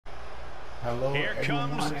Hello, Here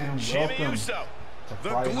comes Jimmy Uso, the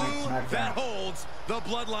glue that holds the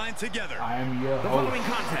bloodline together. I am your The host. following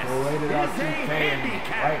contest Rated is R2K, a and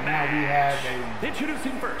handicap right now we have a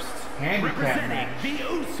Introducing first, handicap representing match. the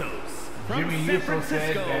Usos from Jimmy San Uso said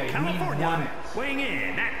Francisco, that he won California, it. weighing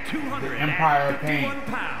in at The Empire of Pain. 251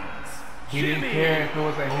 pounds. He didn't care if it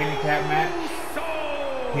was a handicap match.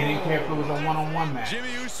 He didn't care if it was a one-on-one match. Jimmy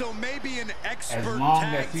Uso may be an expert As long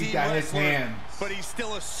tag as he team got his wrestler, hands but he's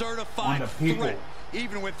still a on certified the people threat,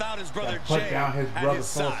 even without his brother that put Jay down his at brother his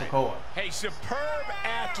Solo side. Sikoa. Hey, superb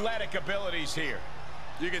athletic abilities here.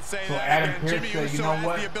 You can say So that Adam again. Pearce Jimmy said, Uso you know has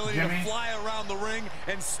what, the ability Jimmy? to fly around the ring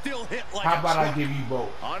and still hit like How a about I truck. give you both?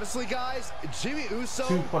 Honestly, guys, Jimmy Uso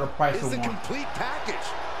Two for the price is of the one. complete package.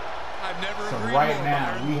 I've never So agreed right more,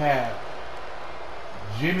 now Byron. we have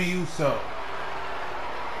Jimmy Uso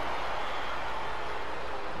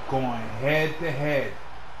going head to head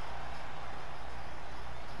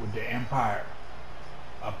with the Empire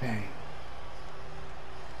of Pain.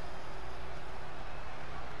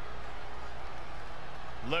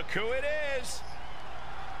 Look who it is.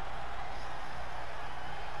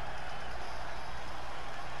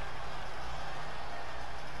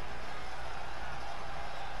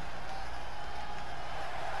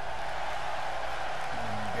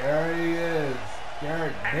 There he is.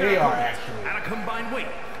 They are actually. At a combined weight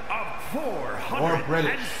of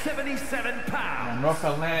British. 477 pounds. And North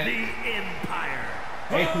Atlantic The Empire.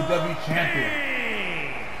 APW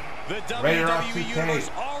champion. The Rated WWE R2K.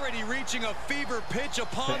 Universe already reaching a fever pitch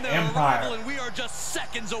upon The their Empire arrival, and we are just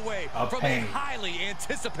seconds away of from Pain. a highly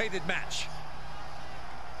anticipated match.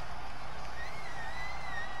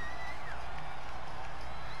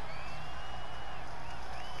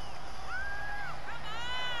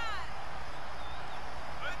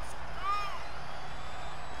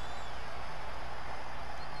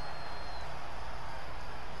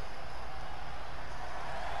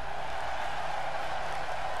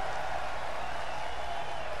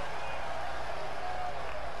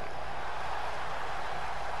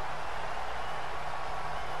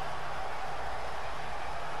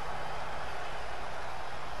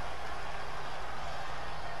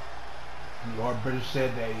 Lord British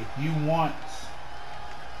said that if you want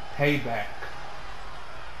payback,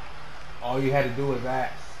 all you had to do was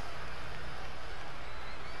ask.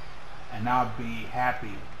 And I'll be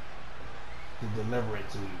happy to deliver it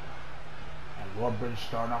to you. And Lord British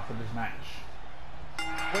starting off with this match.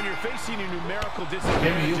 When you're facing a numerical Jimmy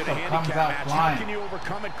disadvantage in a Uso handicap comes out match, flying. how can you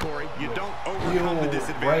overcome it, Corey? You With don't overcome the fuel,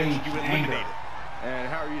 disadvantage, rage, you anger. eliminate it. And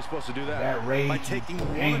how are you supposed to do that? That rage By taking and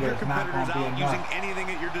one of anger your is not competitors going to be out using enough. anything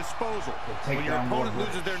at your disposal. take When your down Lord opponent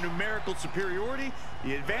loses British. their numerical superiority,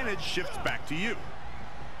 the advantage shifts back to you.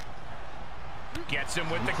 Gets him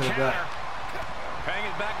with the To the counter. gut. Paying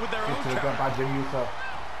it back with their own Get to the gut counter. by Jimmy Uso.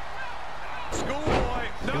 Schoolboy.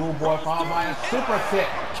 No, Schoolboy followed by a super kick.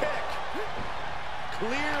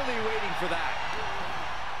 Clearly waiting for that.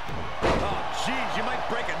 Oh, geez, you might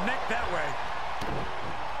break a neck that way.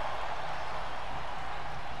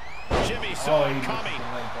 Jimmy saw He it missed coming.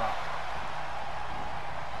 the leg drop.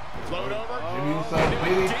 Float over. Jimmy Uso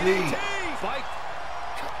DDT. Fight.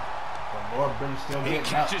 But Lord British still He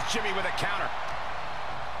getting up. catches Jimmy with a counter.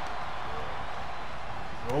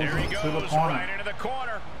 Rolls There he him to the goes, corner. right into the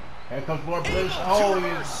corner. Here comes Lord British. Evil Oh,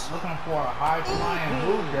 reverse. he's looking for a high-flying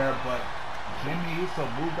move there, but Jimmy Uso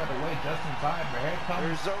moved out of the way just in time. But here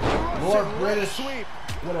comes There's a Lord Russian British sweep.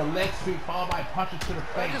 with a leg sweep followed by punches to the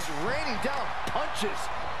They're face. just raining down punches.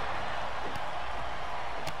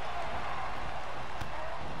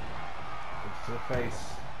 To the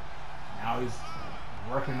face. Now he's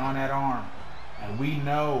working on that arm. And we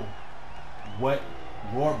know what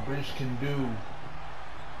Lord British can do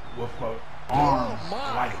with an arm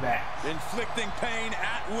like that. Inflicting pain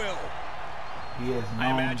at will. He is I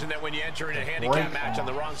known imagine that when you enter in a to handicap break match on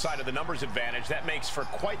the wrong arms. side of the numbers advantage, that makes for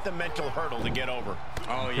quite the mental hurdle to get over.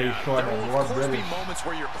 Oh, pretty yeah. sure There that will, Lord of course, be British moments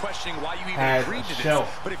where you're questioning why you even has agreed a to this.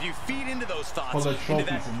 shelf But if you feed into those thoughts, full of into trophies,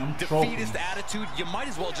 that and them defeatist trophies attitude, you might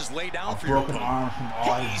as well just lay down of for your broken opponent. arms from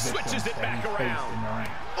all He his switches victims it that back he faced around. in the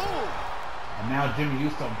ring. Oh, And now Jimmy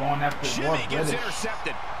Uso going after Lord Jimmy gets British.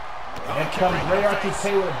 intercepted. Here comes Ray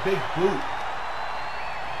R2K with a big boot.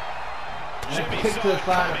 And a Jimmy kick to saw the it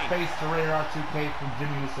side of coming. the face to Ray R2K from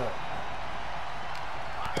Jimmy Uso.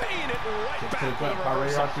 Paying it right Kick to back the with gut a by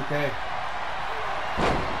Ray reversal. R2K.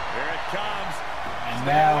 here it comes. And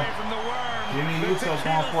Stay now away from the worm. Jimmy The Uso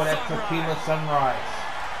going for that tequila sunrise.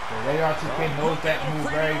 So Ray R2K knows that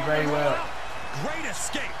move very, very well. Great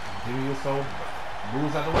escape. Jimmy Uso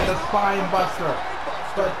moves out the way, the spine buster.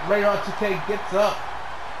 But Ray R2K gets up.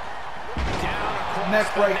 Down across Neck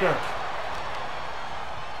the breaker. neck.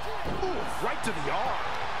 Ooh, right to the arm.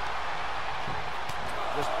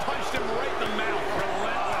 Just punched him right in the mouth.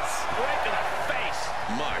 Relentless. Right to the face.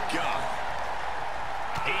 My God.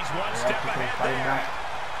 He's one step ahead there. Back.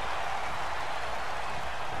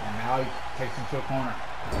 And now he takes him to a corner.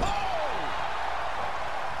 Oh!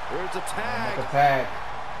 There's a tag. Make a tag.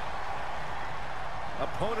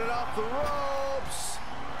 Opponent off the ropes.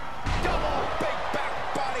 Double big back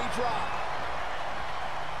body drop.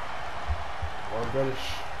 Or British.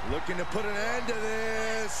 Looking to put an end to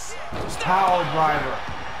this. Power driver.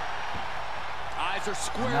 Eyes are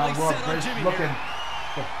squarely Now Lord set on British Jimmy looking here.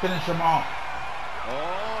 to finish him off.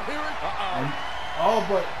 Oh, here it. And, oh,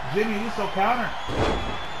 but Jimmy Uso countered.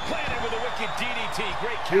 Planted with a wicked DDT.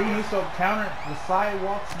 Great Jimmy counter. Uso countered the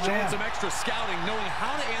sidewalk Showing slam. some extra scouting, knowing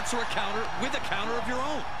how to answer a counter with a counter of your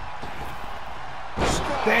own.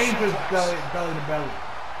 Dangerous belly to belly.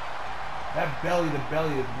 That belly to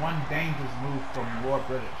belly is one dangerous move from Lord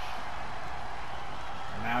British.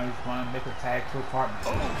 And now he's going to make a tag to his partner.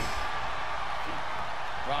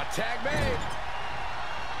 Tag made.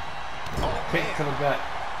 Kick to the gut.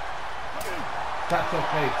 Shot to the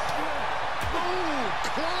face. Ooh,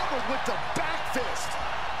 clobbered with the back fist.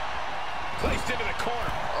 Placed into the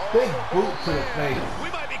corner. Big boot to the face. We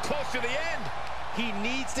might be close to the end. He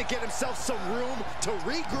needs to get himself some room to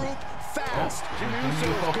regroup fast. Jimmy Jimmy Uso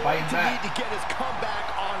Uso is going fighting to back. need to get his comeback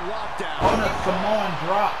on lockdown. On a Samoan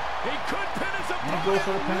drop. He could pin his And he goes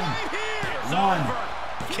for the pin. right here. It's 1, over.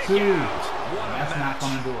 Kick 2. out. What a That's not match.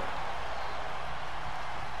 going to do it.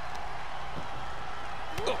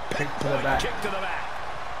 Oh, Kick to the back. Kick to the back.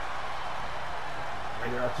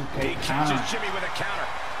 Regular R2K He counter. catches Jimmy with a counter.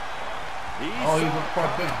 Oh, he's looking for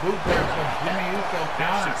a big boot there from Jimmy Uso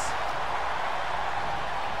counter.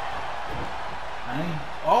 And he,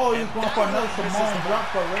 oh, he's going for another Samoan drop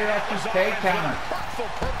for regular R2K counter.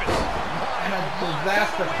 Full purpose. And a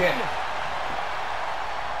disaster kick.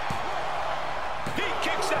 He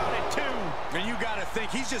kicks out at 2. And you got to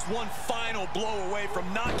think he's just one final blow away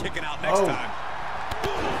from not kicking out next time.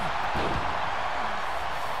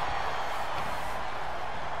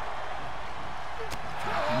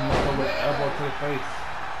 And he's over the elbow to the face.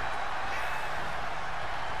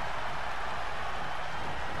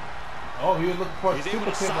 Oh, he was looking for a He's super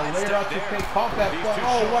able to kick, but sidestep later R2K there. caught that These foot. two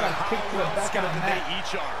Oh, what a showing kick to the how back of the scouted neck. they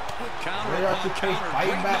each are. Counter Later upon R2K counter.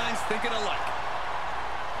 fighting Great back. minds thinking alike.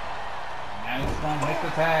 Now he's going to make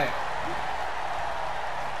the tag.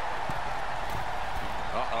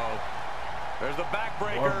 Uh-oh. There's the Lord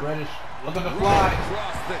backbreaker. British looking to fly.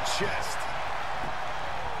 Across the chest.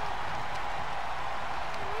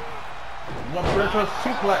 Lord British was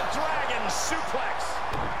suplex. Dragon suplex.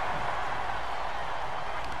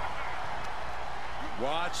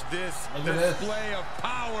 Watch this Look at this. display of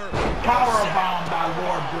power. Powerbomb by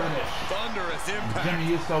Lord British. Thunderous impact.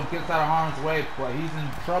 Jimmy Uso gets out of harm's way, but he's in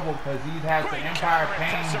trouble because he has the Great Empire counter,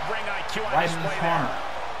 Pain impressive ring IQ on right in display his there. corner.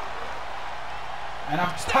 And a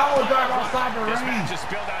power drive outside the This ring. match is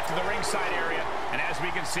spilled out to the ringside area, and as we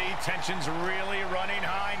can see, tension's really running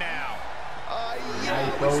high now. Now he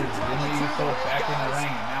throws Jimmy Uso back in the ring,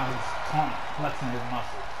 and now he's flexing his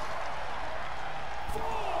muscles.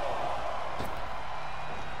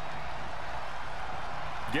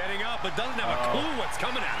 Getting up, but doesn't have a clue what's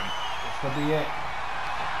coming at him. This could be it.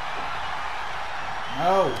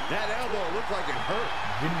 No. That elbow looked like it hurt.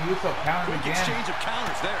 Jimmy Uso countered Quick again. exchange of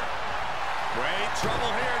counters there. Great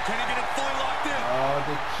trouble here. Can he get it fully locked in? Oh,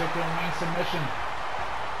 the chicken wing submission.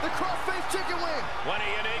 The crossface chicken wing. What a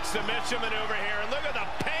unique submission maneuver here. Look at the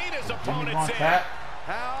pain his Jimmy opponent's wants in. that.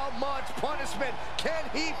 How much punishment can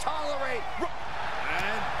he tolerate?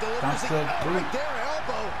 And delivers That's the a boot. right there,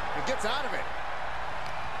 elbow, and gets out of it.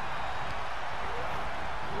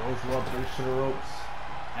 Rolls Lord British to the ropes.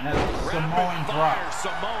 And that's a Rapid Samoan fire drop.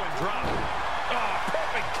 Samoan drop. Oh,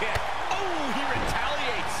 perfect kick. Oh, he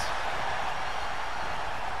retaliates.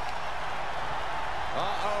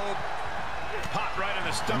 Uh-oh. Pot right in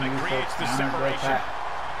the stomach Jimmy Uso creates the countered the separation. attack.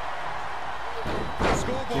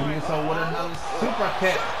 Jimmy Uso with another super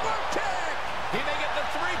kick. Super kick. He may get the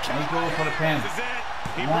 3 And count. he goes for the pin. This is it.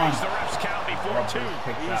 He 1. breaks the ref's count before Lord 2. British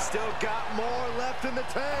kicks He's out. still got more left in the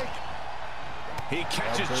tank. He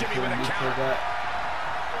catches Lord Jimmy with a British counter. that.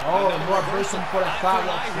 Oh, Lord British for the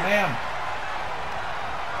sidewalk slam.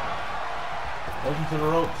 Goes into the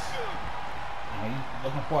ropes. And he's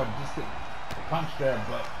looking for a distant punch there,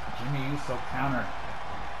 but Jimmy Uso countered.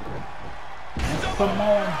 And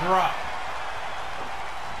Samoan drop.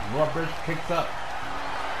 Lord British kicks up.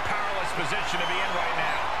 Powerless position to be in right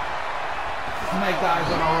now. Snake eyes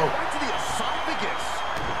on the rope. Right to the esophagus.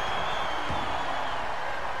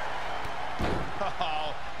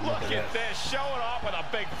 Oh, Look at this, showing off with a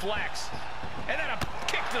big flex. And then a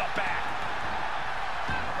kick to the back.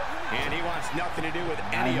 And he wants nothing to do with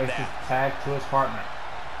any of that. Tag to his partner.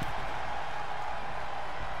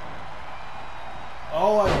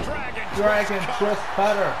 Oh, a dragon twist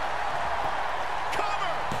cutter.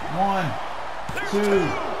 Cover. 1, 2.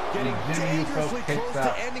 Getting And Jimmy Uso dangerously kicks close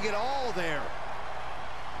out. to ending it all there.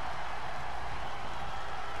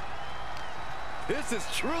 This is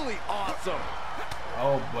truly awesome.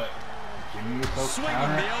 Oh, but Jimmy Uso Swinging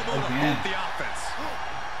counter the elbow to again. bolt the offense.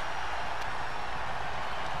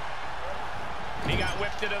 He got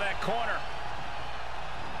whipped into that corner.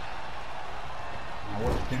 Now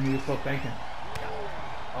what's Jimmy Uso thinking?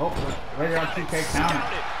 Oh, right on 2K counter.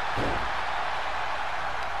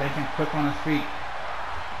 Thinking quick on his feet.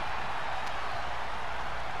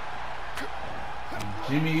 And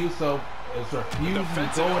Jimmy Uso is refusing to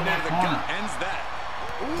Defensive go in elbow that to the corner. gut ends that.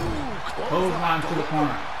 Ooh, Clothesline to the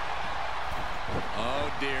corner. Oh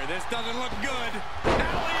dear, this doesn't look good.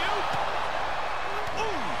 Alley-oop.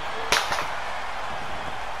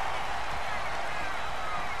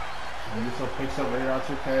 Jimmy Uso picks up right on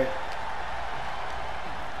 2K.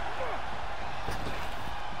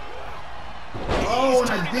 Oh,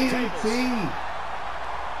 and a DDT!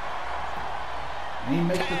 And he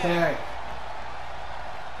makes the tag.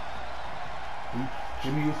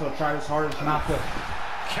 Jimmy Uso tried his hardest not to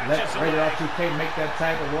let Rated R2K make that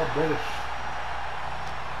tag a little British.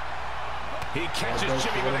 He catches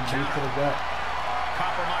Jimmy with a counter.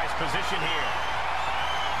 Compromised position here.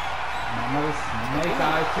 And another snake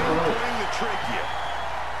eyes to the rope. bring the trachea.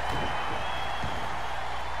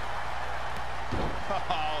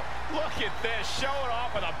 Oh, look at this, showing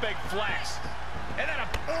off with a big flex. And then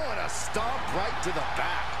Oh, and a stomp right to the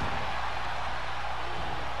back.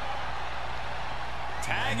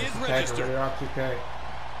 Tag is Rated registered. R2K.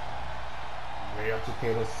 Rated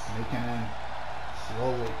R2K was sneaking in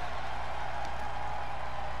slowly.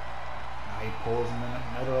 Now he pulls him in the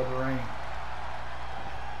middle of the ring.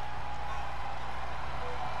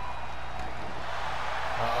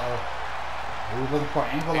 He was looking for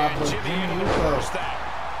angle out, but Jimmy Uso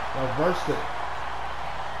reversed it.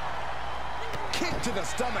 Kick to the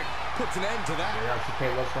stomach puts an end to that. Ray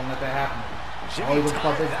R2K wasn't going to let that happen. Jimmy Oh, he looking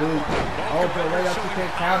for a big boot. Oh, but Ray R2K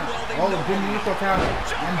counter. Oh, Jimmy Uso counter.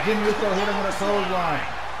 And Jimmy Uso hit him with a clothesline.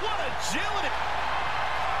 what agility.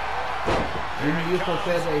 Jimmy Uso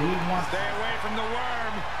says that he wants Stay away from the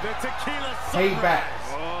worm. The tequila payback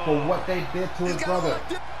for what they did to his He's got brother.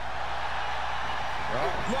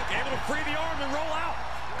 Look, able to free the arm and roll out.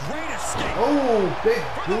 Great escape. Oh, big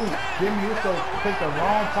boot. Jimmy Uso picked the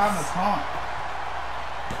wrong time to taunt.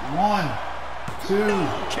 1, 2.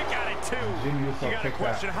 Kick out at 2. Jimmy Uso You got a kicked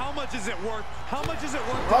question. out. How much is it worth? How much is it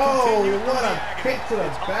worth to Oh, continue what the a agony? kick to the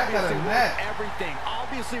back of the neck. Everything.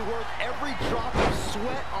 Obviously worth every drop of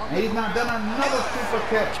sweat on And he's not done another super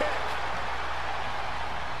kick.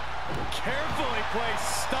 Carefully placed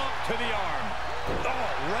stomp to the arm. Oh,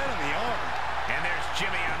 right on the arm. And there's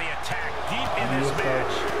Jimmy on the attack deep in Jimmy this Uso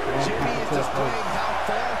match. won't Jimmy come is to the displaying post. how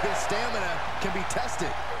far his stamina can be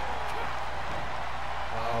tested.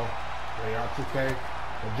 Uh-oh. Ray R2K.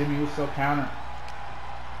 But Jimmy Uso counter.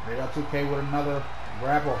 Ray R2K with another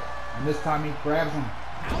grapple. And this time he grabs him.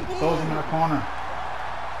 Throws him in the corner.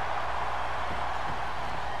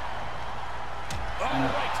 And a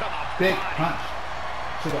Right to the big body. punch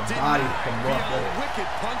to the Did body not from be Lord a British. wicked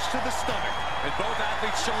punch to the stomach. And both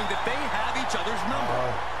athletes showing that they have each other's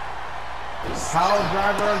number. Power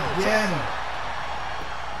driver again.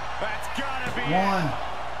 That's gotta be 1,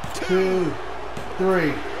 2,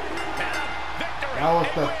 3. victory. That was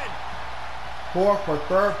and the win. fourth or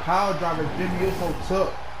third power driver Jimmy Uso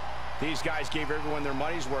took. These guys gave everyone their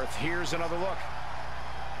money's worth. Here's another look.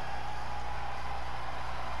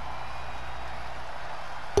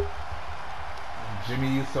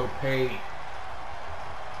 Jimmy Uso paid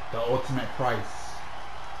the ultimate price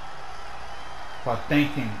for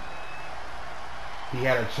thinking he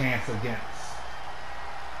had a chance against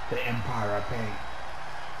the Empire of Pain.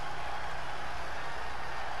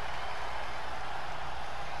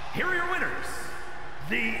 Here are your winners,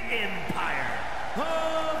 the Empire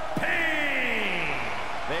of Pain.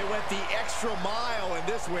 They went the extra mile in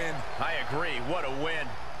this win. I agree. What a win.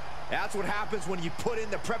 That's what happens when you put in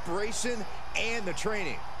the preparation and the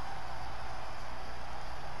training.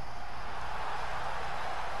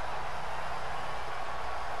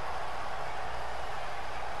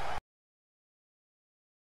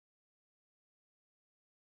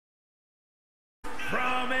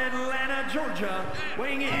 From Atlanta, Georgia,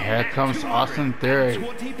 weighing in Here at comes Austin Theory.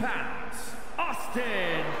 220 pounds,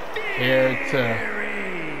 Austin Here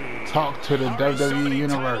Theory. talk to the WWE So many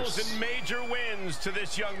Universe. titles and major wins to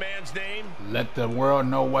this young man's name. Let the world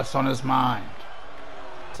know what's on his mind.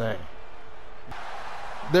 Say.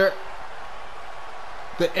 The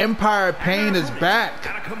Empire of Pain is back.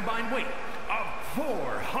 At a combined weight of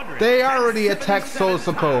 400. They already attacked Solo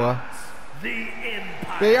Sikoa. The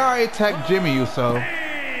Empire. They already attacked Jimmy Uso.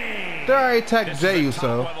 They already attacked Jey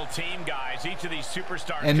Uso. Top-level team, guys. Each of these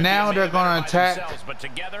superstars And could now be a they're main gonna event by attack themselves, but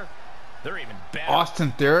together, they're even better.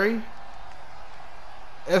 Austin Theory.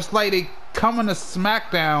 It's like they coming to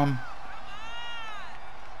SmackDown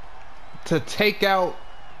to take out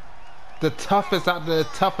the toughest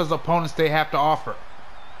opponents they have to offer.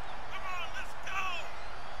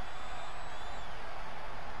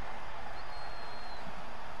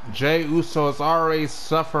 Jey Uso is already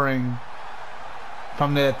suffering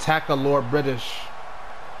from the attack of Lord British.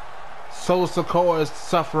 Solo Sikoa is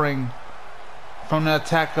suffering from the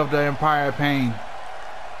attack of the Empire of Pain.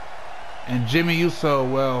 And Jimmy Uso,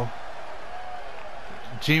 well,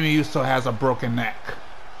 Jimmy Uso has a broken neck.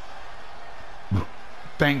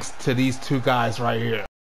 Thanks to these two guys right here.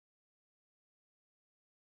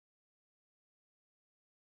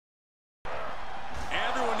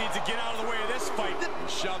 Everyone needs to get out of the way of this fight.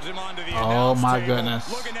 Shoves him onto the Oh announce my table.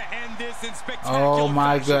 goodness. Looking to end this in spectacular Oh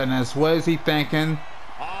my fashion. goodness. What is he thinking?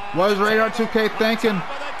 What is Radar 2K thinking?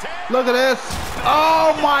 Look at this.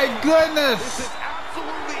 Oh my goodness.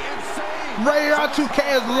 Absolutely insane. Radar 2K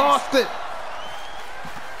has lost it.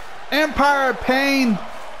 Empire of Pain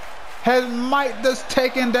has might just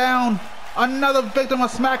taken down another victim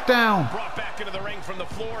of Smackdown. Brought back into the ring from the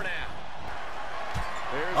floor now.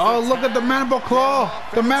 Oh, look at the mandible claw.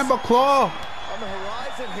 The mandible claw. On the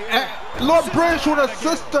horizon here. And Lord British with a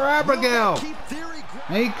Sister Abigail. Keep Theory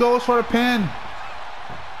And he goes for the pin.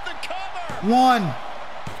 The cover! 1,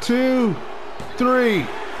 2, 3. And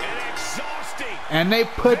exhausting, And they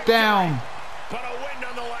put down but a win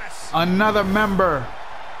nonetheless. another member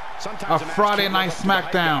Sometimes of a match Friday can't Night live up to the hype,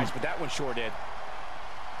 SmackDown. guys, but that one sure did.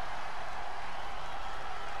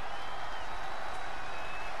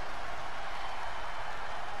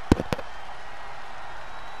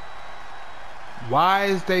 Why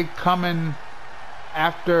is they coming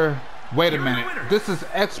after? Wait a minute. This is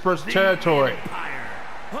experts territory. Empire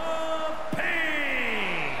of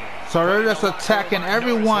Pain. So they're just attacking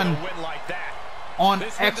everyone A win like that. on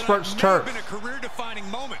This one experts tonight may have turf. been a career-defining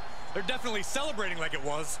moment. They're definitely celebrating like it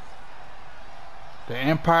was. The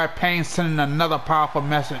Empire of Pain sending another powerful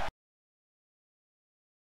message.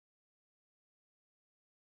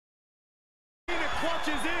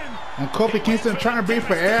 Clutches in. And Kofi Kingston trying to breathe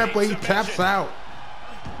for air, but he taps out.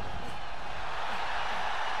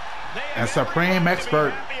 They And have every Supreme right to be Expert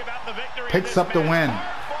happy about the victory in picks this up the match. win.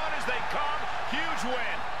 Hard-fought as they come. Huge win.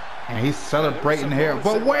 And he's celebrating here.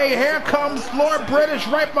 But wait, here comes Lord British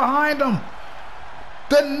right behind him.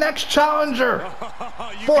 The next challenger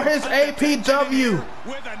You for can his set the tension in here APW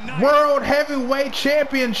with a knife. World Heavyweight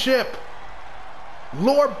Championship.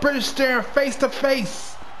 Lord British staring face to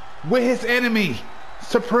face with his enemy,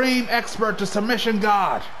 Supreme Expert, the Submission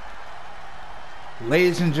God.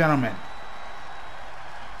 Ladies and gentlemen,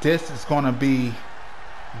 this is going to be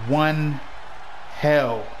one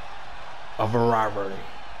hell of a rivalry.